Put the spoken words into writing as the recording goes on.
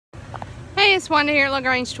Hey, it's Wanda here at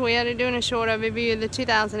LaGrange Toyota doing a short overview of the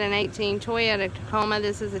 2018 Toyota Tacoma.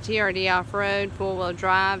 This is a TRD off-road, four-wheel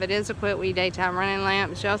drive. It is equipped with daytime running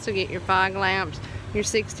lamps. You also get your fog lamps, your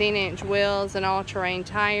 16-inch wheels, and all-terrain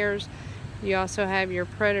tires. You also have your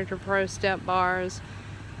Predator Pro step bars.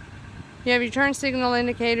 You have your turn signal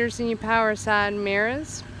indicators and your power side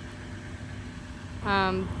mirrors.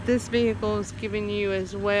 This vehicle is giving you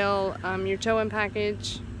as well your towing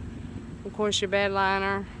package, of course your bed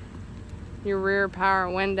liner, your rear power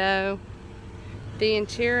window. The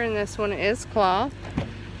interior in this one is cloth.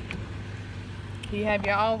 You have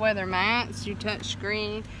your all-weather mats, your touch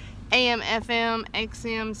screen, AM, FM,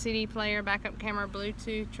 XM, CD player, backup camera,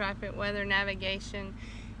 Bluetooth, traffic, weather, navigation.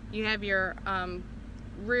 You have your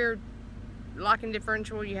rear locking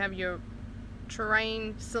differential. You have your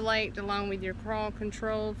terrain select along with your crawl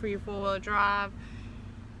control for your four-wheel drive.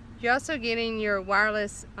 You're also getting your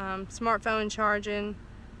wireless smartphone charging,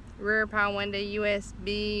 rear power window,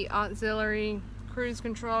 USB, auxiliary, cruise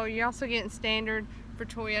control. You're also getting standard for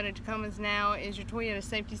Toyota Tacomas now is your Toyota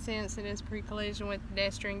Safety Sense. It is pre-collision with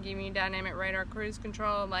pedestrian, giving you dynamic radar cruise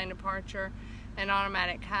control, lane departure, and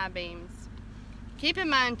automatic high beams. Keep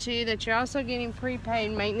in mind too that you're also getting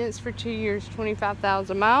prepaid maintenance for 2 years,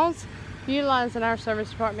 25,000 miles. Utilizing our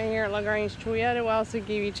service department here at LaGrange Toyota, we'll also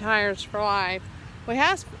give you tires for life. We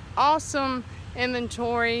have awesome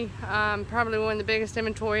inventory, probably one of the biggest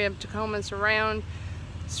inventory of Tacomas around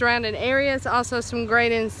surrounding areas. Also some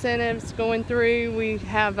great incentives going through. We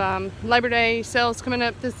have Labor Day sales coming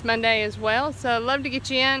up this Monday as well, so I'd love to get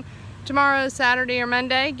you in tomorrow, Saturday or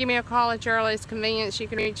Monday. Give me a call at your earliest convenience. You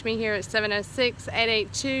can reach me here at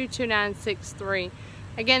 706-882-2963.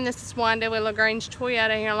 Again, this is Wanda with LaGrange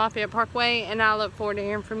Toyota here on Lafayette Parkway, and I look forward to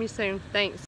hearing from you soon. Thanks.